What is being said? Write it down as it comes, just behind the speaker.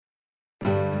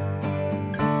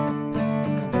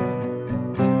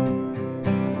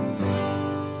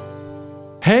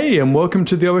Hey, and welcome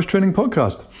to the OSTraining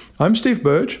podcast. I'm Steve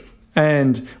Burge,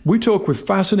 and we talk with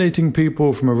fascinating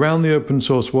people from around the open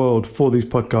source world for these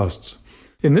podcasts.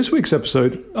 In this week's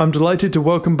episode, I'm delighted to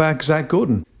welcome back Zac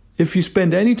Gordon. If you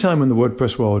spend any time in the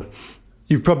WordPress world,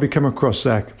 you've probably come across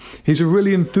Zac. He's a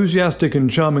really enthusiastic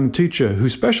and charming teacher who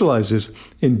specializes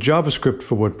in JavaScript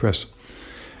for WordPress.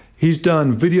 He's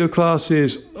done video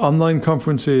classes, online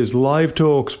conferences, live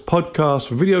talks, podcasts,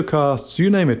 videocasts, you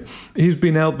name it. He's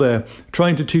been out there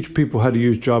trying to teach people how to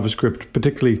use JavaScript,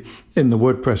 particularly in the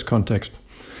WordPress context.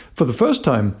 For the first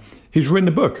time, he's written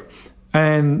a book,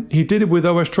 and he did it with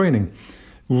OSTraining.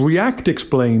 React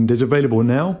Explained is available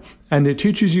now, and it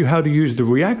teaches you how to use the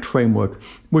React framework,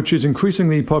 which is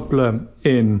increasingly popular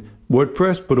in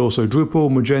WordPress, but also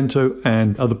Drupal, Magento,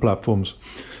 and other platforms.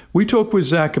 We talk with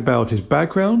Zac about his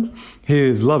background,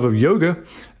 his love of yoga,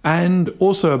 and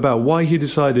also about why he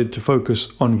decided to focus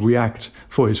on React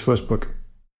for his first book.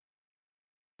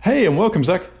 Hey, and welcome,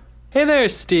 Zac. Hey there,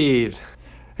 Steve.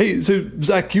 Hey, so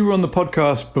Zac, you were on the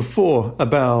podcast before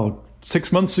about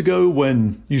 6 months ago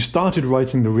when you started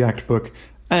writing the React book,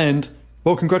 and,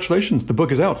 well, congratulations, the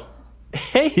book is out.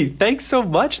 Hey, thanks so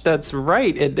much. That's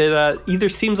right. It either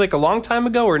seems like a long time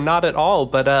ago or not at all,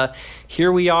 but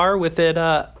here we are with it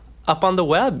up on the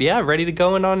web. Yeah, ready to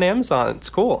go and on Amazon. It's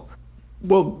cool.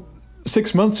 Well,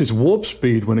 6 months is warp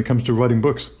speed when it comes to writing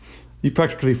books. You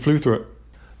practically flew through it.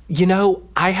 You know,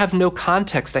 I have no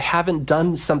context. I haven't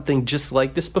done something just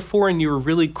like this before, and you were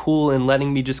really cool in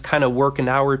letting me just kind of work an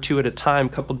hour or two at a time, a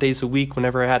couple days a week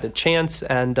whenever I had a chance.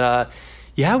 And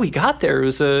yeah, we got there. It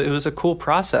was a cool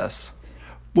process.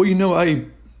 Well, you know, I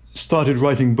started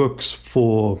writing books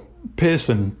for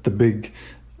Pearson, the big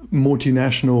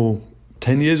multinational,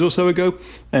 10 years or so ago.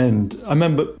 And I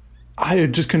remember I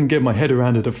just couldn't get my head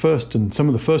around it at first. And some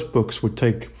of the first books would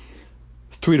take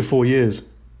 3 to 4 years.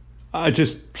 I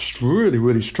just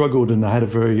really struggled, and I had a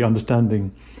very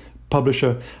understanding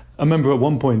publisher. I remember at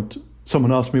one point,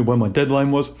 someone asked me when my deadline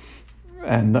was,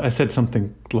 and I said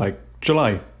something like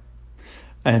July.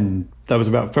 And that was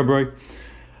about February.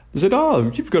 They said,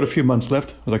 oh, you've got a few months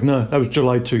left. I was like, no, that was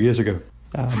July 2 years ago.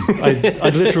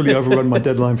 I'd literally overrun my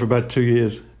deadline for about 2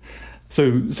 years.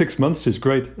 So 6 months is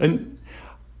great. And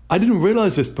I didn't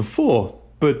realize this before,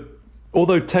 but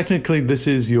although technically this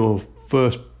is your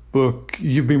first book,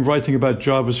 you've been writing about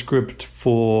JavaScript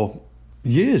for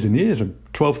years and years,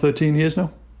 12, 13 years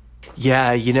now.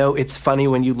 Yeah, you know, it's funny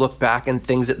when you look back and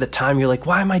things at the time, you're like,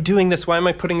 why am I doing this? Why am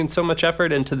I putting in so much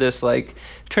effort into this? Like,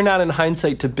 turned out in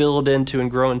hindsight to build into and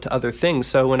grow into other things.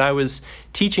 So when I was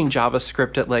teaching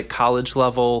JavaScript at like college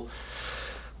level,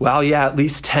 well, yeah, at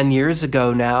least 10 years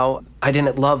ago now, I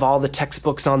didn't love all the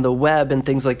textbooks on the web and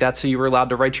things like that, so you were allowed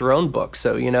to write your own book.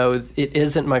 So, you know, it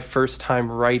isn't my first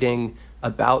time writing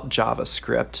about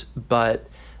JavaScript, but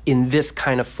in this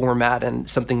kind of format and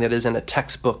something that isn't a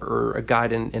textbook or a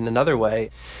guide in another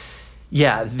way.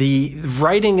 Yeah, the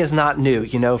writing is not new,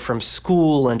 you know, from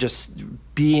school and just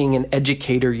being an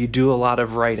educator, you do a lot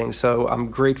of writing. So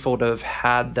I'm grateful to have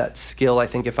had that skill. I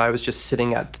think if I was just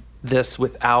sitting at this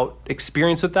without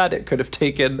experience with that, it could have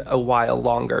taken a while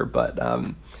longer, but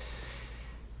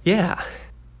yeah.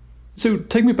 So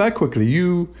take me back quickly.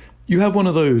 You have one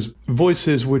of those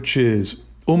voices which is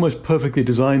almost perfectly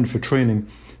designed for training.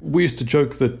 We used to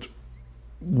joke that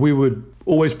we would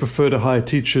always prefer to hire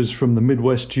teachers from the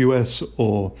Midwest US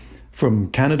or from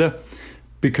Canada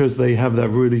because they have that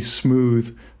really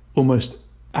smooth, almost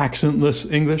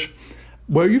accentless English.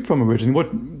 Where are you from originally?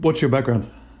 What's your background?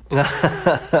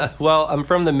 Well, I'm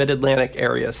from the Mid-Atlantic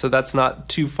area, so that's not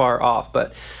too far off,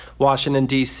 but Washington,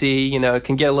 D.C., you know, it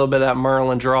can get a little bit of that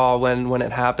Maryland drawl when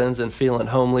it happens and feeling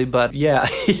homely. But yeah,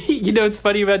 you know, it's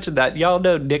funny you mentioned that. Y'all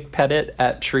know Nick Pettit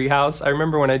at Treehouse? I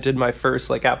remember when I did my first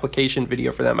like application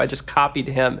video for them, I just copied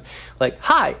him like,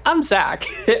 hi, I'm Zac.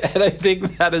 And I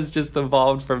think that has just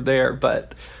evolved from there.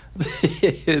 But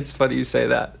it's funny you say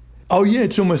that. Oh yeah,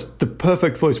 it's almost the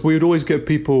perfect voice. We would always get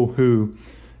people who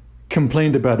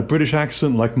complained about a British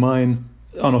accent like mine,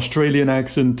 an Australian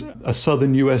accent, a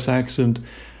Southern US accent.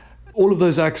 All of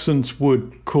those accents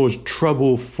would cause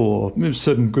trouble for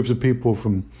certain groups of people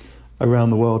from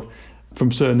around the world,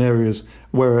 from certain areas,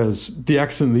 whereas the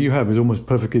accent that you have is almost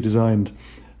perfectly designed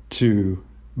to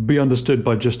be understood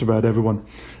by just about everyone.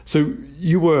 So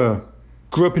you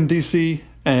grew up in DC,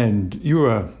 and you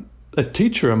were a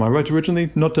teacher, am I right,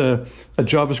 originally? Not a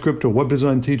JavaScript or web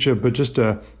design teacher, but just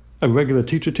a regular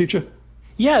teacher?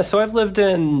 Yeah, so I've lived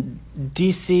in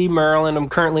D.C., Maryland. I'm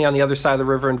currently on the other side of the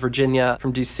river in Virginia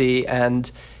from D.C.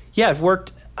 And yeah, I've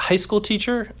worked high school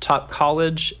teacher, taught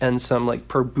college and some like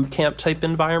pro boot camp type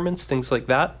environments, things like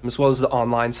that, as well as the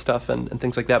online stuff and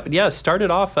things like that. But yeah, started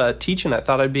off teaching. I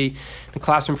thought I'd be in the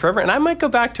classroom forever, and I might go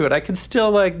back to it. I could still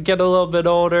like get a little bit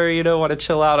older, want to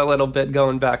chill out a little bit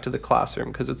going back to the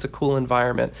classroom because it's a cool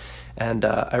environment. And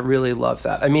I really love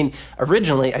that. I mean,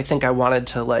 originally, I think I wanted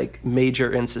to like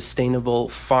major in sustainable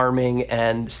farming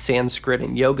and Sanskrit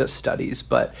and yoga studies,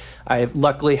 but I've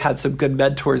luckily had some good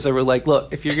mentors that were like,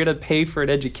 look, if you're going to pay for an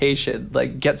education,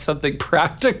 like get something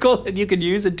practical that you can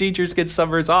use, and teachers get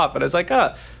summers off. And I was like,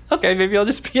 okay, maybe I'll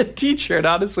just be a teacher. And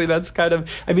honestly, that's kind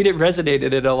of, I mean, it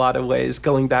resonated in a lot of ways,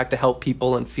 going back to help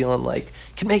people and feeling like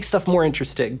can make stuff more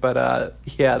interesting. But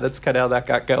yeah, that's kind of how that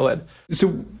got going.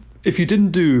 So if you didn't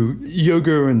do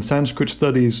yoga and Sanskrit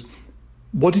studies,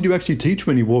 what did you actually teach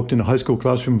when you walked in a high school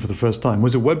classroom for the first time?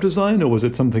 Was it web design or was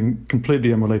it something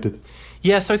completely unrelated?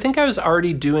 Yeah, so I think I was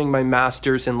already doing my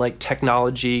master's in like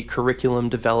technology, curriculum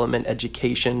development,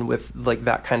 education with like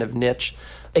that kind of niche,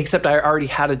 except I already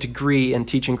had a degree in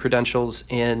teaching credentials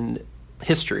in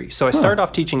history. So I started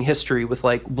off teaching history with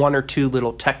like one or two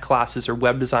little tech classes or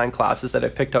web design classes that I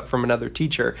picked up from another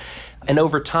teacher. And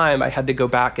over time, I had to go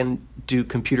back and do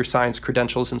computer science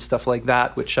credentials and stuff like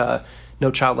that, which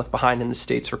No Child Left Behind in the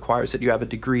States requires that you have a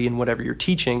degree in whatever you're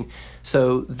teaching.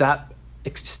 So that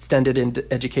extended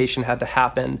into education had to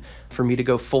happen for me to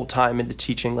go full-time into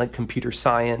teaching like computer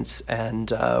science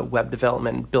and web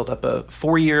development, build up a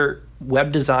 4-year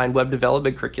web design, web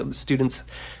development curriculum. The students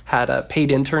had paid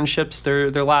internships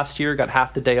their last year, got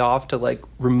half the day off to like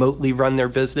remotely run their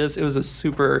business. It was a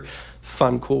super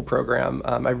fun, cool program.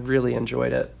 I really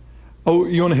enjoyed it. Oh,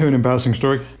 you want to hear an embarrassing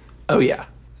story? Oh, yeah.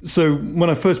 So when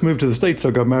I first moved to the States,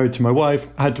 I got married to my wife.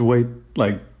 I had to wait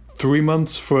like 3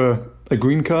 months for a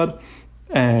green card,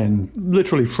 and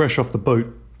literally fresh off the boat,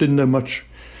 didn't know much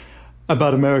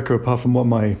about America apart from what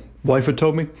my wife had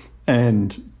told me.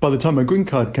 And by the time my green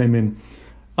card came in,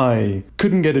 I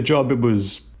couldn't get a job. It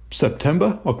was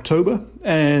September, October,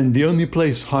 and the only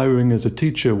place hiring as a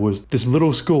teacher was this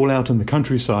little school out in the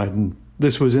countryside, and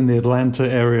this was in the Atlanta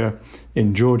area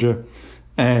in Georgia.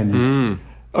 And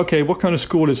okay, what kind of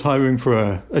school is hiring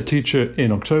for a teacher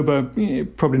in October?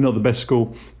 Probably not the best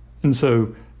school. And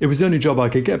so it was the only job I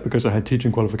could get because I had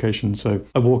teaching qualifications. So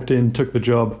I walked in, took the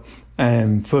job,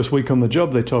 and first week on the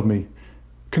job, they told me,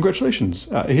 congratulations,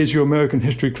 here's your American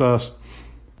history class.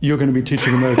 You're going to be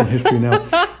teaching American history now.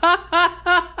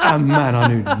 And man, I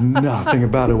knew nothing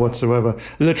about it whatsoever.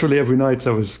 Literally every night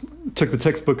took the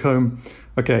textbook home.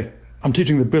 Okay, I'm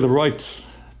teaching the Bill of Rights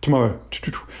tomorrow.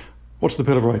 What's the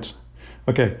Bill of Rights?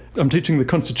 Okay, I'm teaching the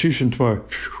Constitution tomorrow.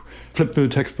 Flip through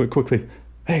the textbook quickly.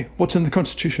 Hey, what's in the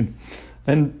Constitution?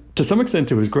 And to some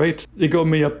extent, it was great. It got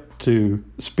me up to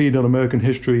speed on American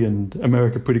history and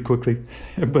America pretty quickly.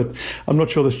 But I'm not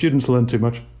sure the students learned too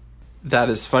much.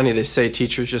 That is funny. They say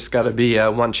teachers just got to be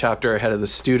one chapter ahead of the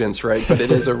students, right? But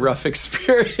it is a rough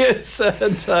experience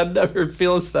and never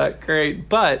feels that great.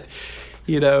 But,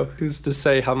 who's to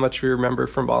say how much we remember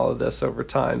from all of this over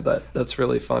time? But that's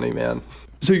really funny, man.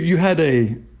 So you had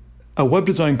a web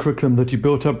design curriculum that you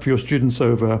built up for your students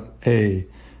over a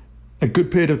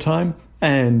good period of time,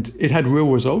 and it had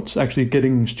real results, actually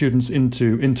getting students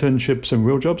into internships and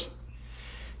real jobs?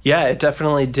 Yeah, it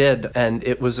definitely did. And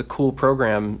it was a cool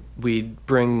program. We'd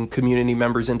bring community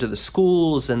members into the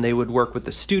schools and they would work with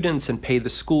the students and pay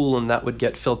the school, and that would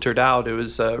get filtered out. It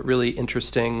was a really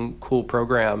interesting, cool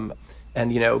program.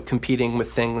 And, competing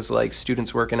with things like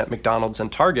students working at McDonald's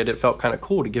and Target, it felt kind of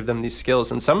cool to give them these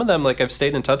skills. And some of them, like I've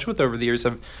stayed in touch with over the years,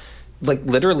 have like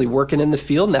literally working in the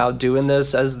field now, doing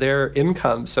this as their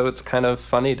income. So it's kind of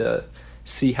funny to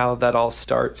see how that all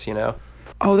starts,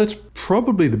 Oh, that's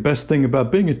probably the best thing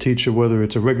about being a teacher, whether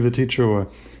it's a regular teacher or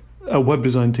a web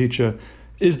design teacher,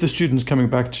 is the students coming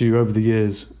back to you over the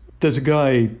years. There's a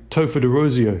guy, Topher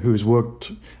DeRosier, who's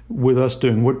worked with us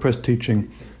doing WordPress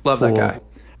teaching. Love that guy.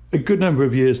 A good number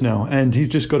of years now, and he's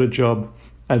just got a job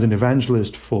as an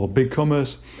evangelist for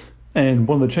BigCommerce. And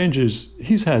one of the changes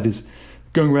he's had is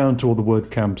going around to all the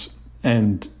WordCamps,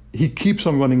 and he keeps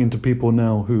on running into people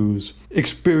now whose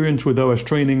experience with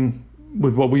OSTraining,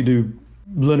 with what we do,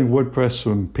 learning WordPress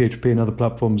and PHP and other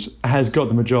platforms, has got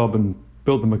them a job and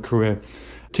built them a career.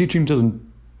 Teaching doesn't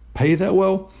pay that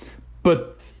well,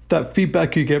 but that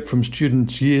feedback you get from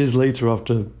students years later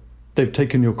after they've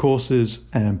taken your courses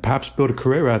and perhaps built a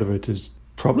career out of it is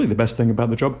probably the best thing about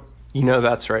the job.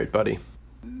 That's right, buddy.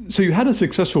 So you had a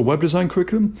successful web design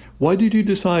curriculum. Why did you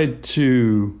decide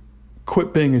to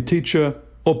quit being a teacher?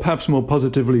 Or perhaps more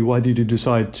positively, why did you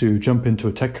decide to jump into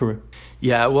a tech career?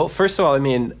 Yeah, well, first of all,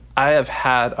 I have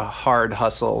had a hard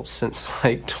hustle since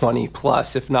like 20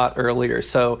 plus, if not earlier.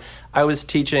 So I was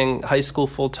teaching high school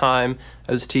full time.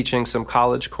 I was teaching some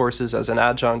college courses as an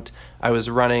adjunct. I was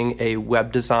running a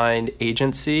web design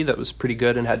agency that was pretty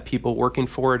good and had people working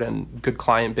for it and good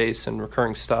client base and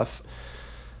recurring stuff.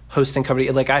 Hosting company,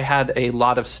 like I had a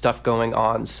lot of stuff going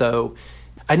on. So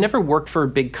I never worked for a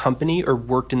big company or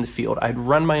worked in the field. I'd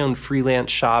run my own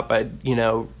freelance shop. I'd,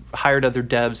 hired other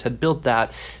devs, had built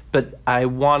that, but I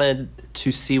wanted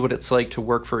to see what it's like to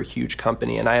work for a huge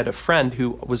company. And I had a friend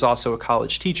who was also a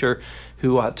college teacher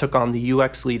who took on the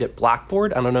UX lead at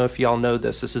Blackboard. I don't know if y'all know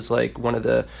this. This is like one of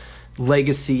the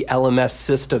legacy LMS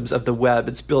systems of the web.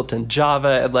 It's built in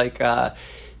Java, and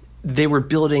they were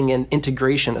building an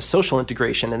integration, a social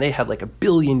integration, and they had like 1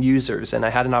 billion users. And I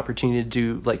had an opportunity to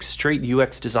do like straight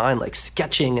UX design, like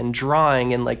sketching and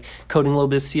drawing and like coding a little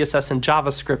bit of CSS and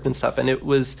JavaScript and stuff. And it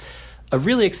was a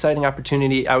really exciting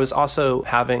opportunity. I was also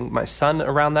having my son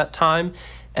around that time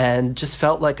and just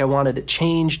felt like I wanted to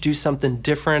change, do something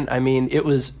different. I mean, it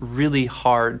was really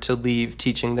hard to leave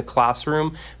teaching the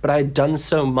classroom, but I had done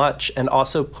so much and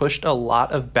also pushed a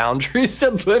lot of boundaries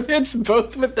and limits,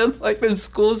 both within like the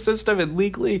school system and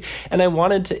legally, and I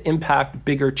wanted to impact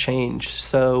bigger change.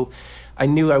 So I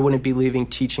knew I wouldn't be leaving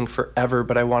teaching forever,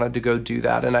 but I wanted to go do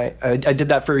that. And I did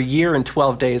that for a year and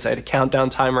 12 days. I had a countdown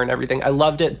timer and everything. I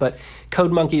loved it, but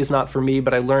Code Monkey is not for me,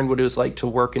 but I learned what it was like to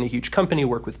work in a huge company,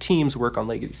 work with teams, work on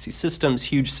legacy systems,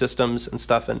 huge systems and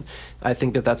stuff. And I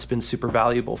think that that's been super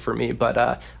valuable for me. But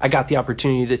I got the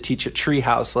opportunity to teach at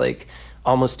Treehouse like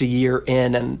almost a year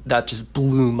in, and that just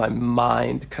blew my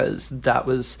mind because that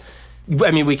was...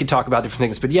 I mean, we could talk about different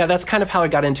things, but yeah, that's kind of how I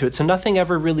got into it. So nothing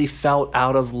ever really felt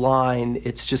out of line.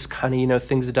 It's just kind of,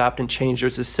 things adapt and change.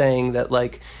 There's this saying that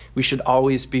like we should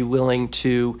always be willing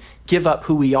to give up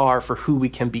who we are for who we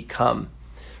can become.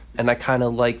 And I kind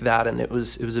of like that, and it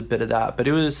was a bit of that. But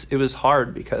it was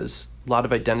hard because a lot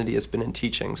of identity has been in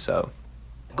teaching. So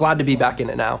glad to be back in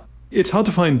it now. It's hard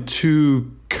to find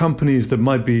two companies that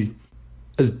might be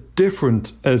as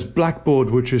different as Blackboard,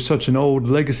 which is such an old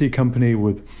legacy company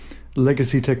with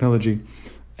legacy technology,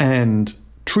 and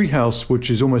Treehouse, which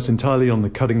is almost entirely on the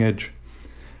cutting edge.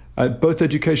 Both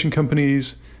education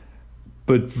companies,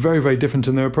 but very, very different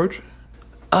in their approach.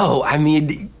 Oh, I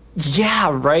mean, yeah,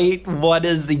 right? What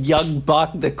is the young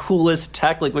buck, the coolest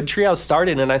tech? Like when Treehouse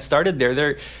started and I started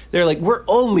there, they're like, we're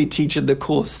only teaching the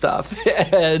cool stuff.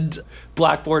 And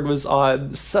Blackboard was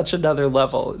on such another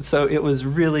level. So it was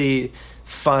really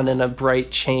fun and a bright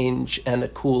change and a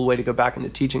cool way to go back into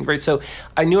teaching. Right. So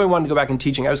I knew I wanted to go back into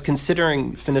teaching. I was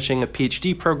considering finishing a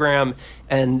PhD program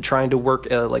and trying to work a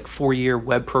 4-year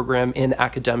web program in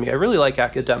academia. I really like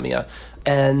academia.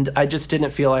 And I just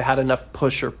didn't feel I had enough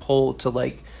push or pull to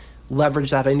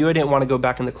leverage that. I knew I didn't want to go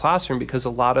back in the classroom because a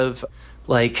lot of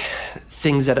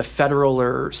things at a federal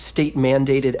or state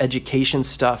mandated education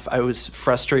stuff I was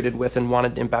frustrated with and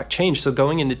wanted to impact change. So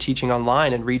going into teaching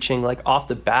online and reaching off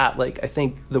the bat, I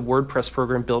think the WordPress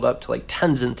program built up to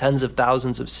tens and tens of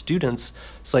thousands of students.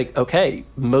 It's okay,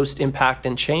 most impact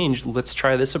and change, let's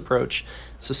try this approach.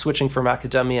 So switching from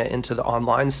academia into the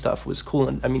online stuff was cool.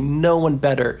 And I mean, no one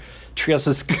better. Treehouse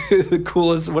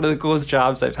is one of the coolest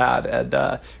jobs I've had,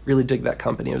 and really dig that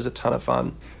company. It was a ton of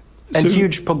fun. And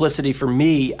huge publicity for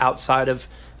me outside of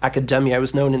academia. I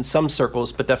was known in some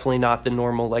circles, but definitely not the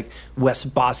normal Wes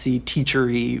Bossy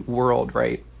teachery world,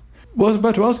 right? Well, I was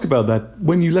about to ask about that.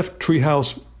 When you left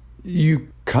Treehouse, you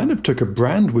kind of took a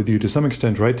brand with you to some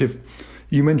extent, right? If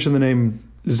you mention the name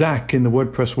Zac in the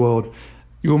WordPress world,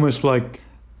 you're almost like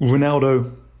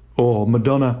Ronaldo or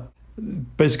Madonna.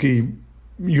 Basically,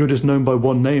 you're just known by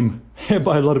one name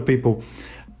by a lot of people.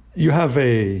 You have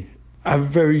a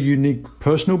very unique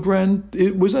personal brand.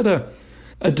 Was that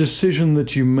a decision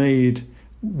that you made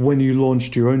when you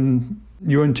launched your own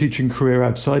teaching career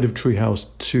outside of Treehouse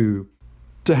to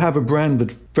have a brand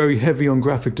that's very heavy on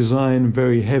graphic design,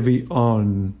 very heavy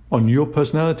on your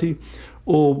personality?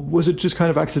 Or was it just kind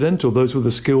of accidental? Those were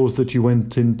the skills that you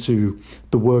went into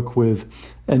the work with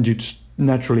and you just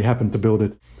naturally happened to build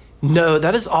it? No,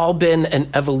 that has all been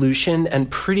an evolution and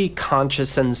pretty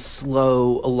conscious and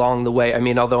slow along the way. I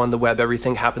mean, although on the web,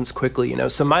 everything happens quickly,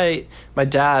 So my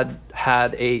dad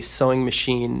had a sewing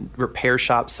machine repair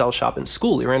shop, sell shop in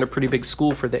school. He ran a pretty big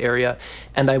school for the area.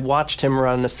 And I watched him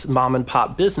run a mom and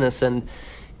pop business and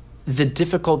the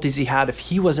difficulties he had if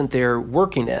he wasn't there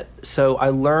working it. So I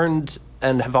learned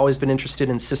and have always been interested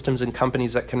in systems and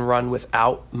companies that can run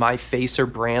without my face or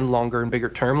brand longer and bigger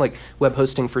term, like web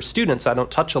hosting for students. I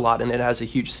don't touch a lot and it has a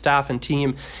huge staff and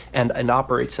team and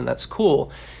operates, and that's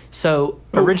cool. So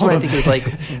originally I think it was like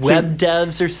web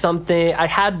devs or something. I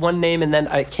had one name and then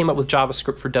I came up with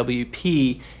JavaScript for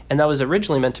WP, and that was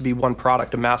originally meant to be one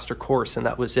product, a master course, and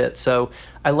that was it. So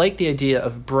I like the idea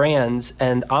of brands,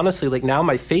 and honestly, like now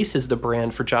my face is the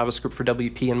brand for JavaScript for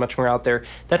WP and much more out there.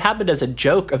 That happened as a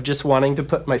joke of just wanting to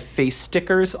put my face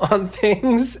stickers on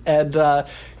things, and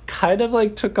kind of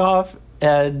like took off.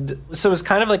 And so it was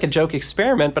kind of like a joke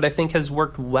experiment, but I think has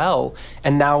worked well.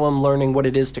 And now I'm learning what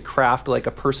it is to craft like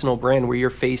a personal brand where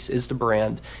your face is the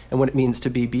brand and what it means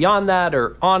to be beyond that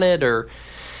or on it, or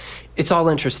it's all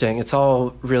interesting. It's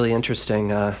all really interesting.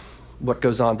 What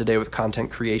goes on today with content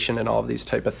creation and all of these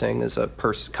type of things is a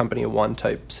company of one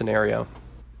type scenario.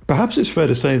 Perhaps it's fair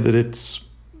to say that it's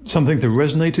something that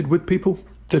resonated with people,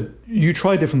 that you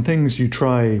try different things, you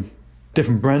try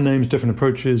different brand names, different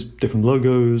approaches, different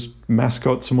logos,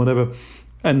 mascots and whatever.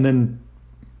 And then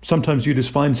sometimes you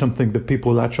just find something that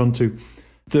people latch onto,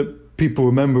 that people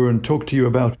remember and talk to you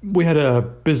about. We had a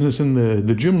business in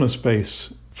the Joomla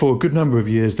space for a good number of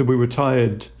years that we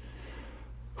retired,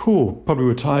 probably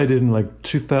retired in like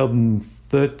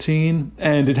 2013.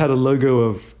 And it had a logo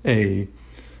of a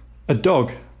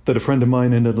dog that a friend of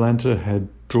mine in Atlanta had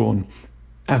drawn.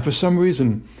 And for some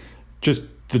reason, just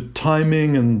the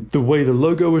timing and the way the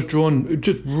logo was drawn, it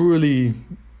just really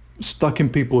stuck in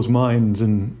people's minds.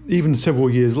 And even several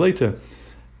years later,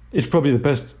 it's probably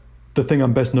the thing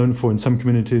I'm best known for in some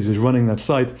communities is running that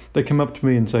site. They come up to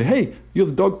me and say, "Hey, you're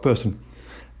the dog person."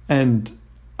 And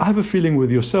I have a feeling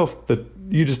with yourself that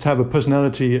you just have a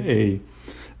personality,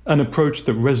 an approach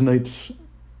that resonates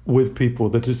with people,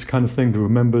 that is the kind of thing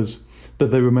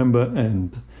that they remember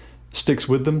and sticks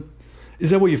with them.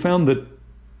 Is that what you found, that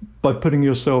by putting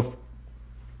yourself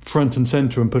front and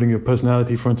center and putting your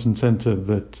personality front and center,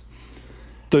 that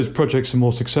those projects are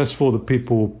more successful, that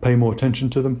people pay more attention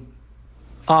to them?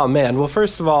 Oh man, well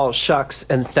first of all, shucks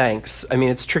and thanks. I mean,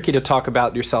 it's tricky to talk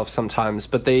about yourself sometimes,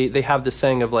 but they have this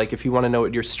saying of like, if you want to know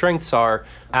what your strengths are,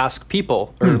 ask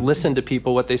people or listen to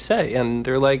people what they say. And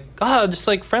they're like, just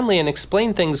like friendly and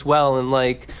explain things well and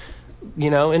like,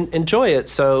 enjoy it.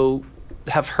 So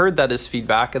have heard that as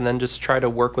feedback and then just try to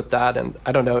work with that. And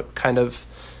I don't know, kind of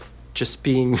just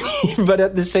being me, but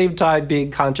at the same time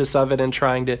being conscious of it and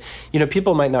trying to,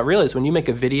 people might not realize when you make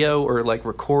a video or like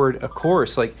record a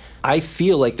course, like I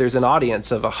feel like there's an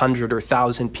audience of 100 or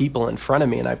 1,000 people in front of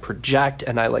me and I project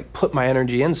and I like put my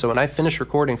energy in. So when I finish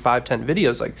recording 5-10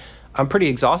 videos, like I'm pretty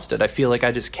exhausted. I feel like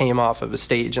I just came off of a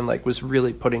stage and like was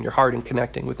really putting your heart and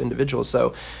connecting with individuals.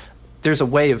 So there's a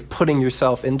way of putting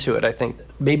yourself into it. I think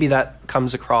maybe that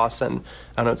comes across, and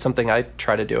I don't know, it's something I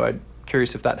try to do. I'm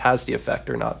curious if that has the effect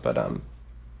or not, but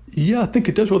yeah, I think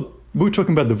it does. Well, we were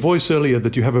talking about the voice earlier,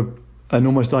 that you have an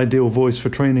almost ideal voice for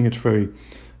training. It's very,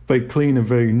 very clean and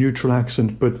very neutral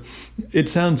accent, but it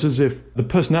sounds as if the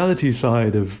personality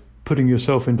side of putting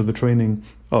yourself into the training,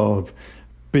 of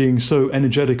being so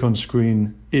energetic on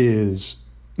screen, is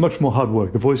much more hard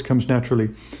work. The voice comes naturally,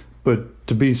 but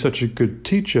to be such a good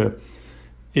teacher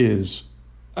is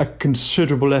a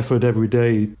considerable effort every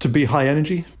day, to be high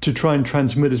energy, to try and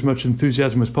transmit as much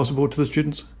enthusiasm as possible to the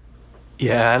students.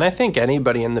 Yeah, and I think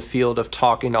anybody in the field of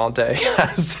talking all day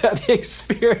has that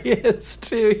experience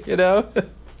too,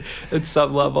 at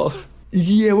some level.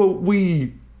 Yeah, well,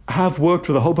 we have worked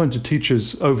with a whole bunch of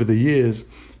teachers over the years,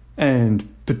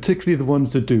 and particularly the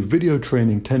ones that do video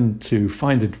training tend to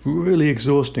find it really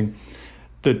exhausting.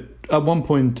 That at one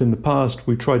point in the past,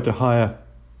 we tried to hire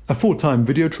a full-time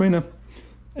video trainer,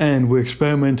 and we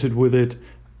experimented with it,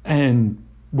 and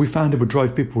we found it would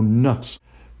drive people nuts.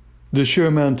 The sheer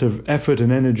amount of effort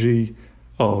and energy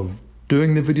of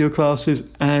doing the video classes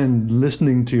and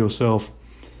listening to yourself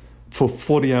for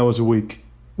 40 hours a week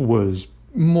was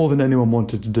more than anyone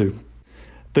wanted to do.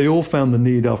 They all found the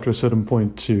need after a certain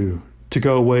point to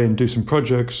go away and do some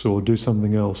projects or do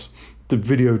something else. The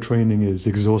video training is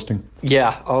exhausting.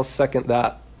 Yeah, I'll second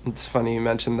that. It's funny you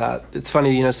mentioned that. It's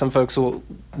funny, some folks will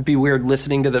be weird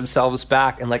listening to themselves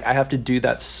back, and like I have to do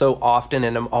that so often,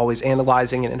 and I'm always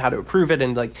analyzing it and how to improve it,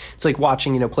 and like it's like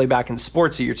watching playback in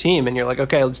sports of your team, and you're like,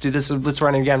 okay, let's do this, let's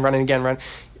run it again,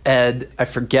 and I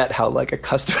forget how like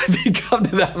accustomed I become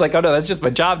to that. I'm like, oh no, that's just my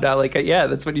job now. Like, yeah,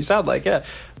 that's what you sound like, yeah.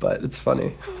 But it's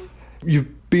funny.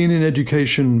 You've been in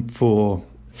education for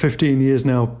 15 years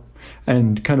now,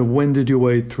 and kind of wended your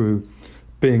way through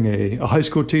being a high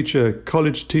school teacher, a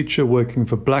college teacher, working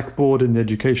for Blackboard in the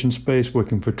education space,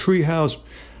 working for Treehouse,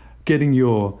 getting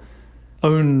your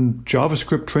own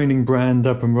JavaScript training brand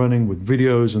up and running with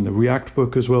videos and the React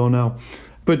book as well now.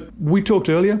 But we talked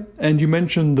earlier, and you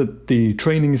mentioned that the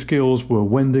training skills were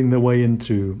wending their way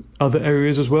into other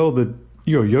areas as well, that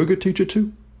you're a yoga teacher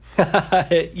too?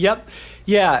 Yep.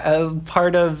 Yeah,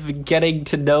 part of getting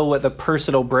to know what the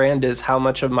personal brand is, how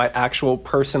much of my actual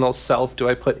personal self do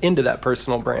I put into that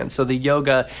personal brand? So the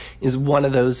yoga is one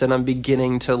of those that I'm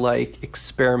beginning to like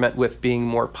experiment with being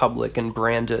more public and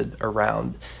branded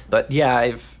around. But yeah,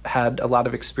 I've had a lot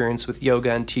of experience with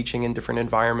yoga and teaching in different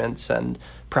environments and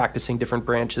practicing different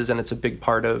branches, and it's a big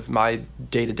part of my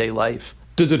day-to-day life.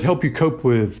 Does it help you cope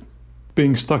with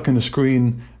being stuck in a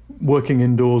screen, working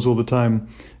indoors all the time?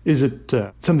 Is it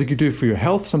something you do for your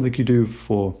health, something you do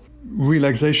for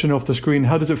relaxation off the screen?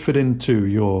 How does it fit into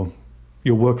your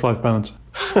work-life balance?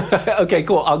 Okay,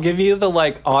 cool. I'll give you the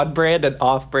like on-brand and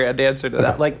off-brand answer to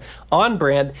that. Like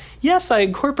on-brand, yes, I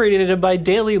incorporated it in my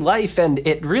daily life, and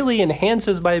it really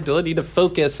enhances my ability to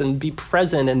focus and be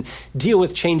present and deal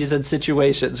with changes in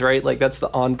situations, right? Like that's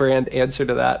the on-brand answer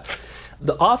to that.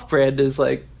 The off-brand is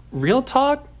like, real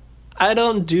talk, I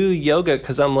don't do yoga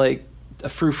because I'm like a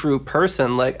frou-frou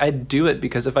person. Like I do it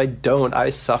because if I don't,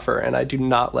 I suffer and I do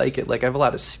not like it. Like I have a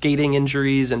lot of skating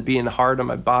injuries and being hard on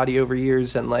my body over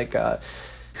years and like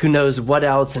who knows what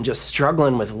else, and just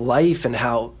struggling with life and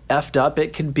how effed up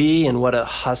it could be and what a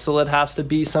hustle it has to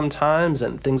be sometimes,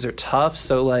 and things are tough.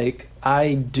 So like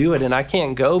I do it and I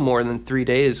can't go more than 3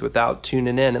 days without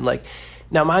tuning in. And like,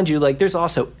 now, mind you, like there's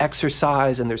also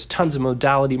exercise and there's tons of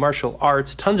modality, martial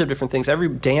arts, tons of different things. Every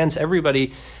dance,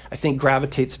 everybody, I think,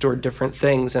 gravitates toward different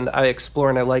things. And I explore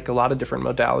and I like a lot of different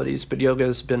modalities, but yoga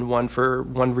has been one for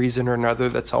one reason or another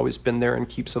that's always been there and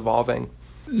keeps evolving.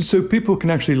 So people can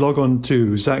actually log on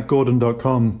to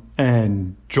zacgordon.com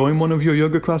and join one of your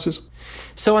yoga classes?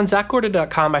 So on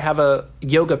zacgordon.com, I have a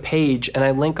yoga page, and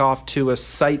I link off to a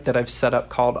site that I've set up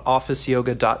called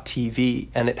officeyoga.tv,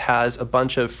 and it has a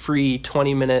bunch of free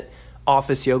 20-minute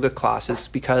office yoga classes,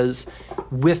 because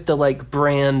with the like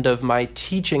brand of my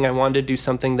teaching, I wanted to do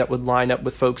something that would line up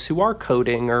with folks who are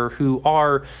coding or who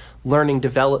are learning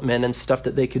development and stuff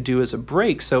that they could do as a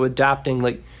break. So adapting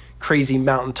like crazy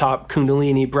mountaintop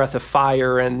kundalini breath of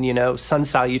fire and, you know, sun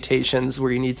salutations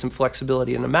where you need some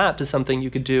flexibility in a mat to something you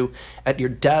could do at your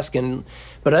desk.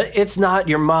 But it's not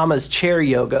your mama's chair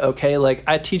yoga, okay? Like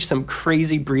I teach some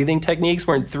crazy breathing techniques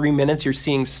where in 3 minutes you're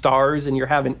seeing stars and you're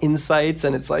having insights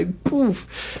and it's like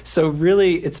poof. So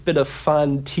really it's been a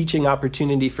fun teaching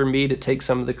opportunity for me to take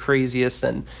some of the craziest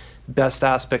and best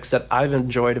aspects that I've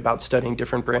enjoyed about studying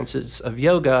different branches of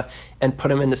yoga and put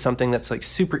them into something that's like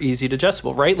super easy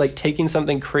digestible, right? Like taking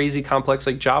something crazy complex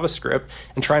like JavaScript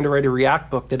and trying to write a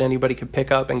React book that anybody could pick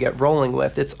up and get rolling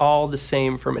with. It's all the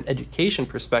same from an education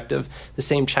perspective, the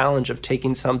same challenge of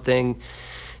taking something,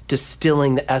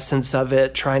 distilling the essence of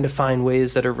it, trying to find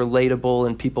ways that are relatable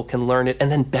and people can learn it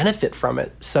and then benefit from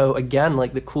it. So again,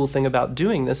 like the cool thing about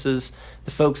doing this is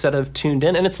the folks that have tuned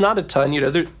in, and it's not a ton, you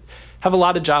know, there have a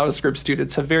lot of JavaScript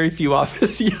students, have very few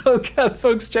office yoga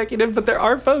folks checking in, but there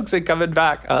are folks that coming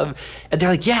back. And they're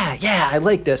like, yeah, I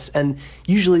like this. And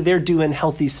usually they're doing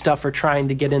healthy stuff or trying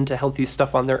to get into healthy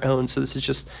stuff on their own. So this is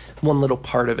just one little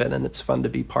part of it, and it's fun to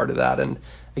be part of that. And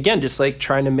again, just like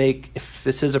trying to make, if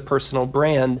this is a personal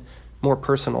brand, more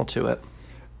personal to it.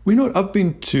 We know I've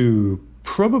been to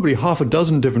probably half a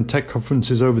dozen different tech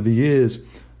conferences over the years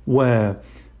where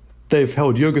they've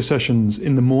held yoga sessions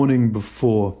in the morning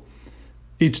before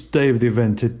each day of the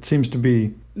event. It seems to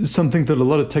be something that a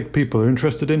lot of tech people are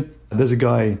interested in. There's a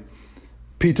guy,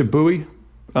 Peter Bowie,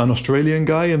 an Australian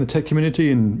guy in the tech community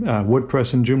in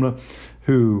WordPress and Joomla,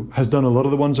 who has done a lot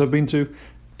of the ones I've been to.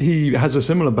 He has a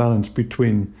similar balance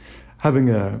between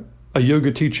having a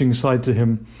yoga teaching side to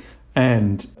him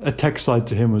and a tech side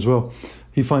to him as well.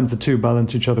 He finds the two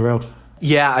balance each other out.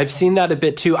 Yeah, I've seen that a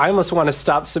bit too. I almost want to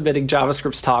stop submitting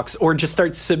JavaScript talks or just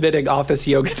start submitting office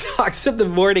yoga talks in the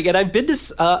morning. And I've been to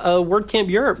WordCamp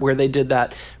Europe where they did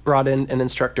that, brought in an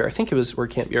instructor. I think it was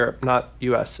WordCamp Europe, not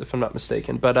US, if I'm not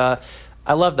mistaken. But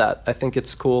I love that. I think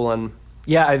it's cool. And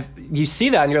yeah, you see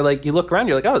that and you're like, you look around,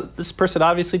 you're like, oh, this person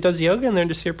obviously does yoga and they're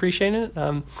just appreciating it.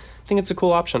 I think it's a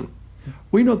cool option.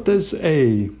 We know there's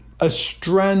a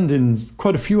strand in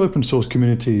quite a few open source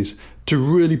communities to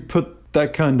really put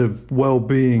that kind of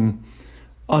well-being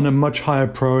on a much higher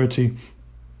priority.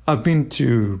 I've been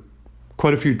to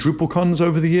quite a few Drupal cons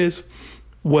over the years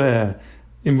where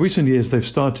in recent years they've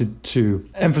started to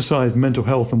emphasize mental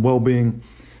health and well-being,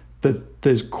 that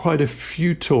there's quite a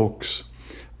few talks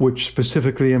which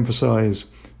specifically emphasize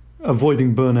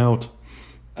avoiding burnout,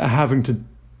 having to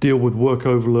deal with work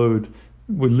overload,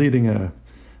 with leading a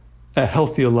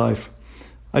healthier life.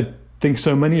 I think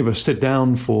so many of us sit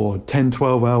down for 10,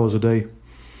 12 hours a day,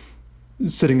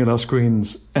 sitting at our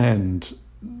screens and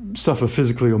suffer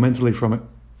physically or mentally from it.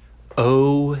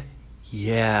 Oh,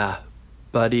 yeah.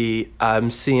 Buddy, I'm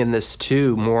seeing this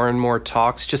too. More and more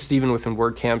talks, just even within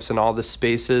WordCamps and all the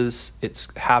spaces,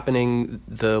 it's happening.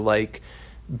 The like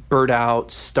bird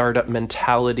out startup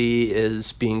mentality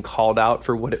is being called out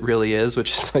for what it really is,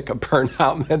 which is like a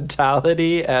burnout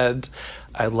mentality. And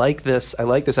I like this.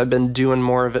 I've been doing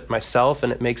more of it myself,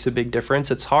 and it makes a big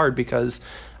difference. It's hard because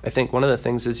I think one of the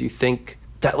things is you think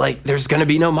that like there's going to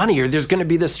be no money or there's going to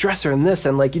be this stressor and this,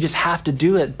 and like you just have to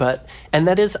do it. And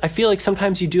that is, I feel like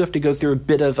sometimes you do have to go through a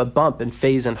bit of a bump and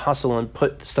phase and hustle and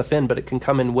put stuff in, but it can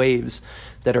come in waves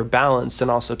that are balanced,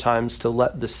 and also times to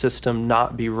let the system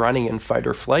not be running in fight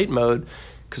or flight mode.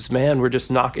 Because man, we're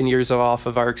just knocking years off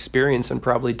of our experience and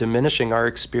probably diminishing our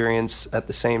experience at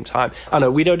the same time. I don't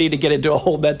know, we don't need to get into a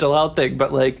whole mental health thing,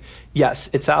 but like, yes,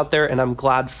 it's out there and I'm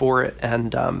glad for it.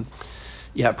 And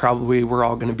yeah, probably we're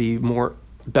all going to be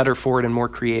better for it and more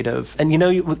creative. And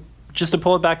just to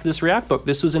pull it back to this React book,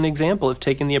 this was an example of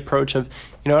taking the approach of,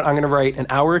 you know what, I'm going to write an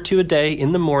hour or two a day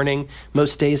in the morning,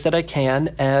 most days that I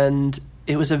can. And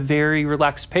it was a very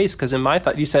relaxed pace, because in my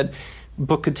thought, you said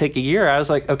book could take a year. I was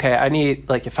like, okay, I need,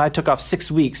 like, if I took off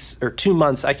 6 weeks or 2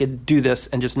 months, I could do this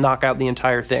and just knock out the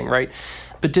entire thing, right?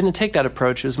 But didn't take that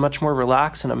approach. It was much more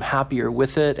relaxed, and I'm happier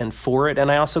with it and for it.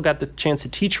 And I also got the chance to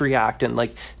teach React and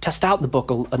like test out the book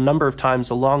a number of times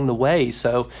along the way.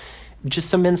 So just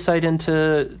some insight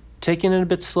into taking it a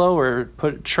bit slower,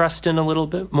 put trust in a little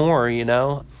bit more,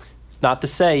 Not to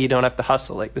say you don't have to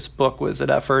hustle. Like, this book was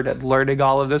an effort at learning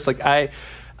all of this. Like, I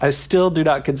still do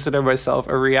not consider myself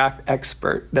a React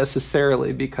expert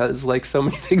necessarily, because like so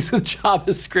many things with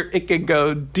JavaScript, it can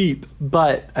go deep.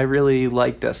 But I really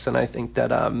like this, and I think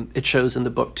that it shows in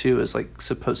the book too, is like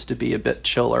supposed to be a bit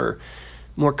chiller,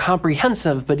 more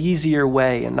comprehensive but easier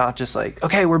way, and not just like,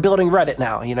 okay, we're building Reddit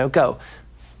now, go.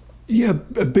 Yeah,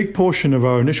 a big portion of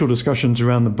our initial discussions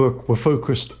around the book were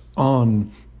focused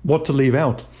on what to leave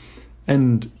out.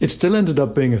 And it still ended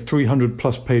up being a 300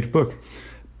 plus page book.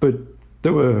 But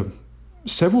there were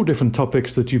several different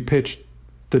topics that you pitched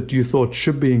that you thought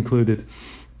should be included,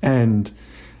 and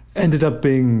ended up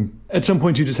being, at some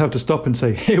point you just have to stop and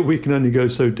say, hey, we can only go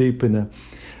so deep in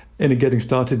a getting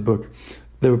started book.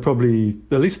 There were probably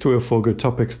at least 3 or 4 good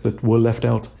topics that were left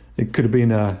out. It could have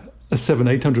been a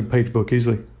 700-800 page book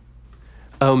easily.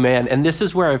 Oh man, and this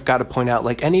is where I've got to point out,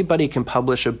 like, anybody can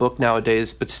publish a book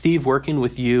nowadays, but Steve, working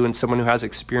with you and someone who has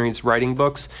experience writing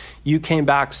books, you came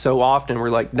back so often, we're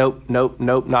like, nope,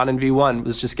 not in V1,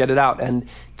 let's just get it out. And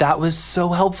that was so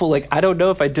helpful. Like, I don't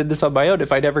know if I did this on my own,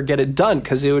 if I'd ever get it done,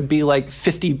 because it would be like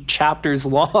 50 chapters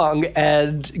long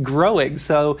and growing.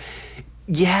 So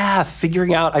yeah,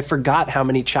 figuring out, I forgot how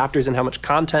many chapters and how much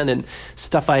content and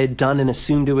stuff I had done and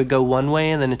assumed it would go one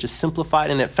way, and then it just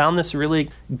simplified, and it found this really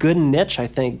good niche, I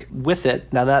think, with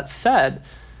it. Now, that said,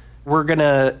 we're going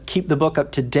to keep the book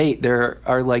up to date. There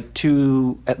are like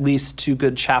at least two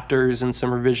good chapters and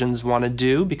some revisions want to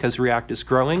do, because React is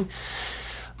growing.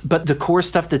 But the core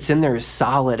stuff that's in there is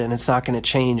solid, and it's not going to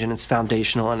change, and it's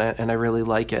foundational, and I really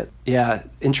like it. Yeah,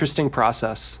 interesting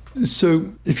process.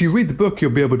 So if you read the book,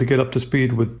 you'll be able to get up to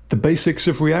speed with the basics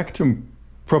of React, and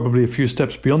probably a few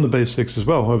steps beyond the basics as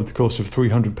well over the course of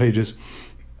 300 pages.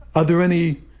 Are there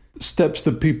any steps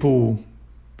that people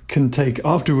can take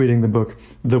after reading the book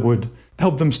that would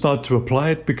help them start to apply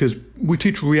it? Because we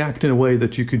teach React in a way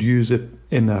that you could use it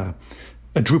in a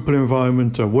Drupal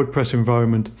environment, a WordPress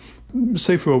environment.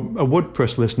 Say for a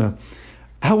WordPress listener,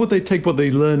 how would they take what they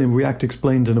learn in React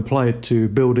Explained and apply it to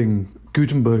building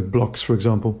Gutenberg blocks, for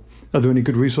example? Are there any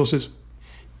good resources?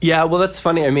 Yeah, well, that's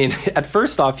funny. I mean, at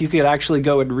first off, you could actually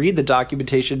go and read the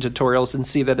documentation tutorials and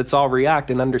see that it's all React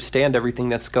and understand everything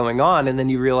that's going on. And then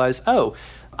you realize, oh,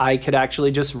 I could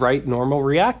actually just write normal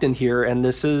React in here, and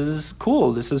this is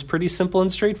cool. This is pretty simple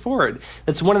and straightforward.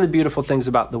 That's one of the beautiful things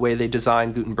about the way they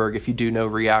design Gutenberg, if you do know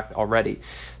React already.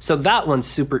 So that one's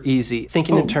super easy.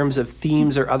 Thinking in terms of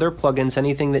themes or other plugins,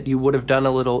 anything that you would have done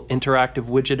a little interactive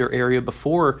widget or area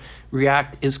before,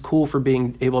 React is cool for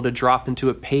being able to drop into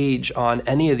a page on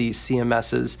any of these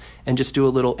CMSs and just do a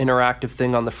little interactive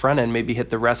thing on the front end, maybe hit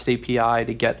the REST API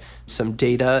to get some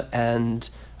data, and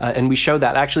we show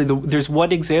that. Actually, there's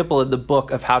one example in the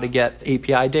book of how to get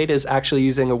API data is actually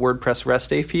using a WordPress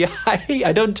REST API.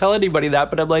 I don't tell anybody that,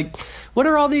 but I'm like, what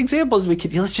are all the examples we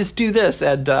could, let's just do this.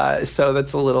 And so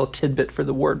that's a little tidbit for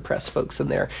the WordPress folks in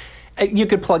there. And you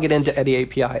could plug it into any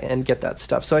API and get that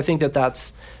stuff. So I think that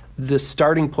that's the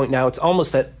starting point now. It's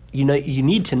almost that, you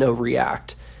need to know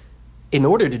React in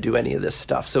order to do any of this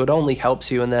stuff. So it only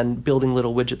helps you, and then building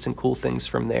little widgets and cool things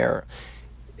from there.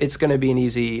 It's going to be an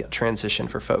easy transition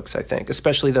for folks, I think,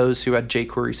 especially those who had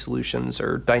jQuery solutions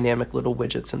or dynamic little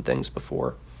widgets and things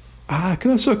before.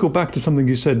 Can I circle back to something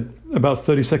you said about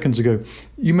 30 seconds ago?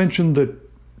 You mentioned that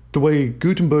the way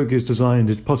Gutenberg is designed,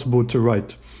 it's possible to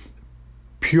write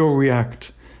pure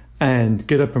React and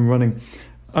get up and running.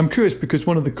 I'm curious because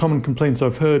one of the common complaints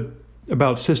I've heard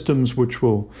about systems which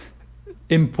will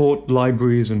import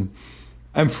libraries and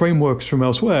frameworks from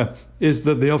elsewhere is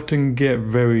that they often get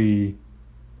very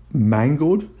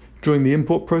mangled during the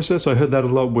import process. I heard that a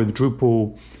lot with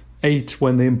Drupal 8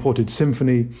 when they imported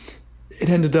Symfony. It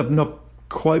ended up not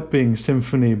quite being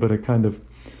Symfony, but a kind of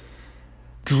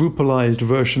Drupalized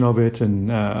version of it.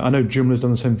 And I know Joomla's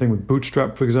done the same thing with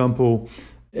Bootstrap, for example.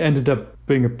 It ended up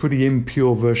being a pretty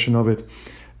impure version of it.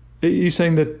 Are you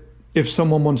saying that if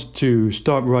someone wants to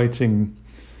start writing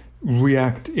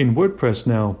React in WordPress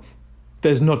now,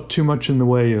 there's not too much in the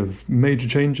way of major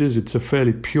changes? It's a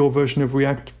fairly pure version of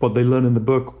React. What they learn in the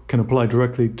book can apply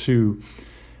directly to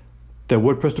their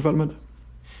WordPress development?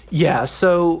 Yeah,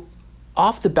 so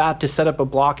off the bat, to set up a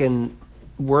block in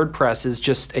WordPress is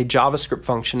just a JavaScript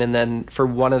function, and then for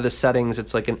one of the settings,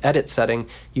 it's like an edit setting,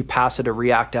 you pass it a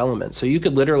React element. So you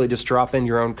could literally just drop in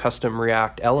your own custom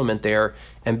React element there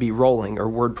and be rolling, or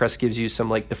WordPress gives you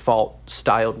some like default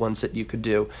styled ones that you could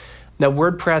do. Now,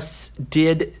 WordPress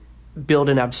did build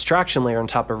an abstraction layer on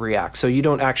top of React, so you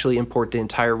don't actually import the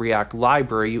entire React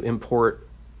library. You import,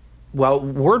 well,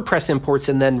 WordPress imports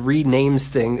and then renames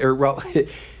things, or well,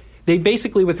 they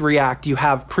basically, with React, you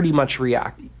have pretty much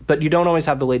React, but you don't always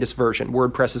have the latest version.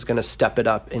 WordPress is going to step it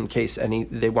up in case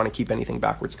they want to keep anything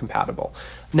backwards compatible.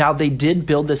 Now, they did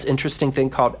build this interesting thing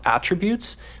called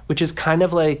attributes, which is kind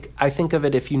of like, I think of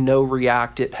it, if you know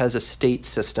React, it has a state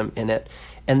system in it.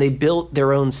 And they built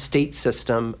their own state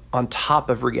system on top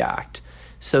of React.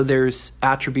 So there's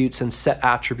attributes and set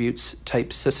attributes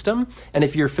type system. And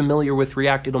if you're familiar with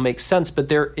React, it'll make sense, but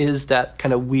there is that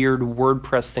kind of weird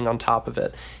WordPress thing on top of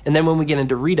it. And then when we get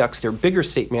into Redux, their bigger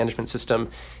state management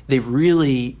system, they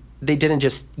didn't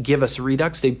just give us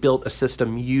Redux, they built a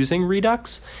system using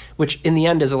Redux, which in the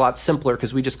end is a lot simpler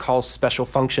because we just call special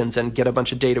functions and get a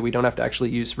bunch of data. We don't have to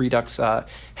actually use Redux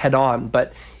head on.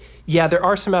 But yeah, there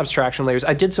are some abstraction layers.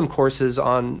 I did some courses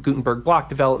on Gutenberg block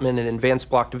development and advanced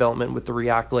block development with the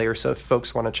React layer. So if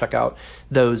folks want to check out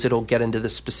those, it'll get into the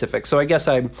specifics. So I guess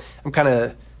I'm kind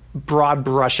of broad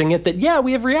brushing it that, yeah,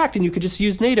 we have React and you could just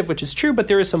use native, which is true, but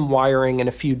there is some wiring and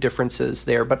a few differences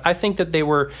there. But I think that they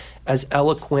were as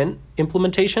eloquent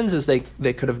implementations as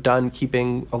they could have done,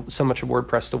 keeping so much of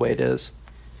WordPress the way it is.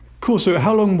 Cool. So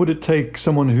how long would it take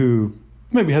someone who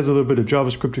maybe has a little bit of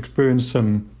JavaScript experience,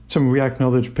 some React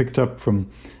knowledge picked up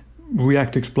from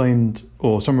React Explained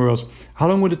or somewhere else, how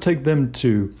long would it take them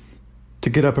to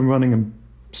get up and running and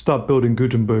start building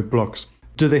Gutenberg blocks?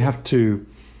 Do they have to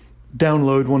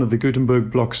download one of the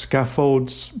Gutenberg block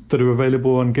scaffolds that are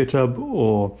available on GitHub,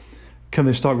 or can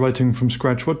they start writing from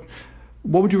scratch? What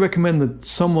would you recommend that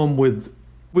someone with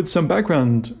some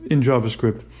background in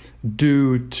JavaScript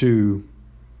do to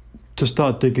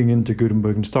start digging into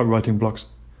Gutenberg and start writing blocks?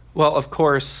 Well, of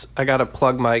course, I got to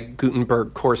plug my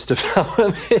Gutenberg course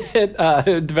development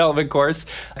course,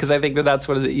 because I think that that's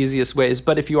one of the easiest ways.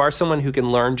 But if you are someone who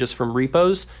can learn just from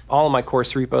repos, all of my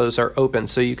course repos are open.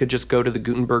 So you could just go to the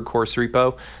Gutenberg course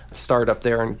repo, start up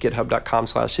there on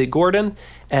github.com/Zac Gordon,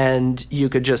 and you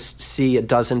could just see a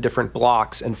dozen different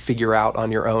blocks and figure out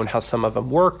on your own how some of them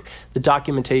work. The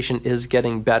documentation is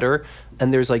getting better.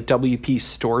 And there's like WP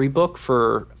Storybook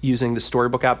for using the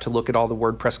Storybook app to look at all the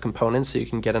WordPress components so you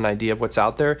can get an idea of what's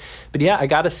out there. But yeah, I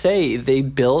got to say, they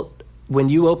built, when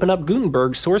you open up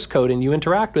Gutenberg source code and you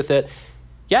interact with it,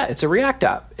 yeah, it's a React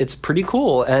app. It's pretty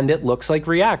cool and it looks like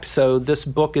React. So this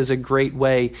book is a great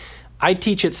way. I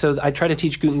teach it, so I try to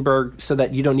teach Gutenberg so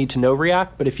that you don't need to know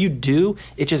React. But if you do,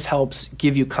 it just helps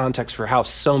give you context for how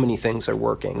so many things are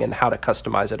working and how to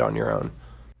customize it on your own.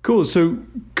 Cool. So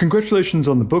congratulations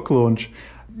on the book launch.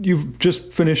 You've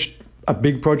just finished a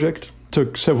big project.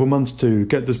 Took several months to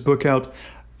get this book out.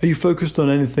 Are you focused on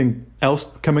anything else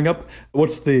coming up?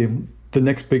 What's the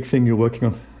next big thing you're working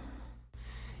on?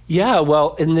 Yeah,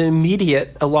 well, in the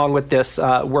immediate, along with this,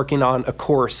 working on a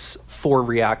course for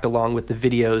React, along with the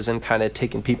videos and kind of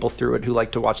taking people through it who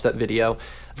like to watch that video.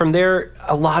 From there,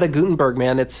 a lot of Gutenberg,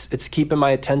 man. It's keeping my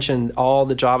attention, all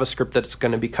the JavaScript that's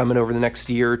going to be coming over the next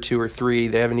year or two or three.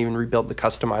 They haven't even rebuilt the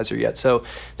customizer yet. So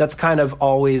that's kind of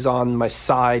always on my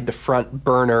side, the front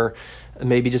burner,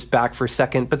 maybe just back for a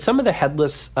second. But some of the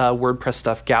headless WordPress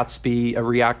stuff, Gatsby, a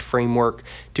React framework,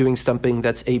 doing something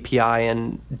that's API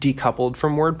and decoupled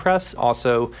from WordPress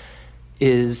also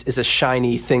is a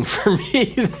shiny thing for me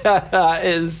that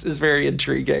is very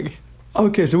intriguing.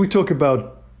 Okay, so we talk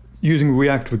about using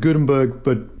React for Gutenberg,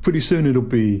 but pretty soon it'll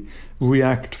be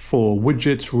React for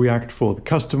widgets, React for the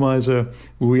customizer,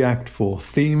 React for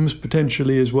themes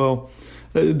potentially as well.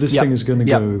 This thing is going to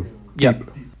go deep.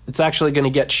 It's actually going to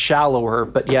get shallower,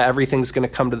 but yeah, everything's going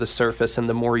to come to the surface, and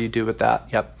the more you do with that,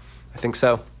 I think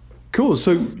so. Cool.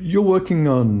 So you're working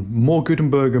on more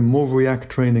Gutenberg and more React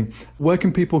training. Where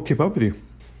can people keep up with you?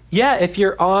 Yeah, if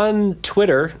you're on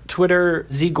Twitter,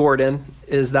 Zac Gordon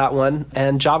is that one,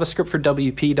 and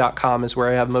JavaScriptForWP.com is where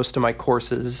I have most of my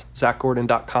courses,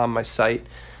 ZacGordon.com, my site.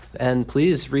 And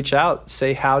please reach out,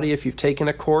 say howdy if you've taken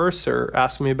a course, or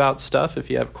ask me about stuff if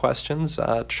you have questions.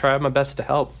 Try my best to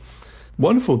help.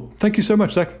 Wonderful. Thank you so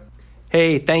much, Zac.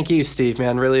 Hey, thank you, Steve,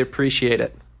 man. Really appreciate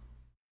it.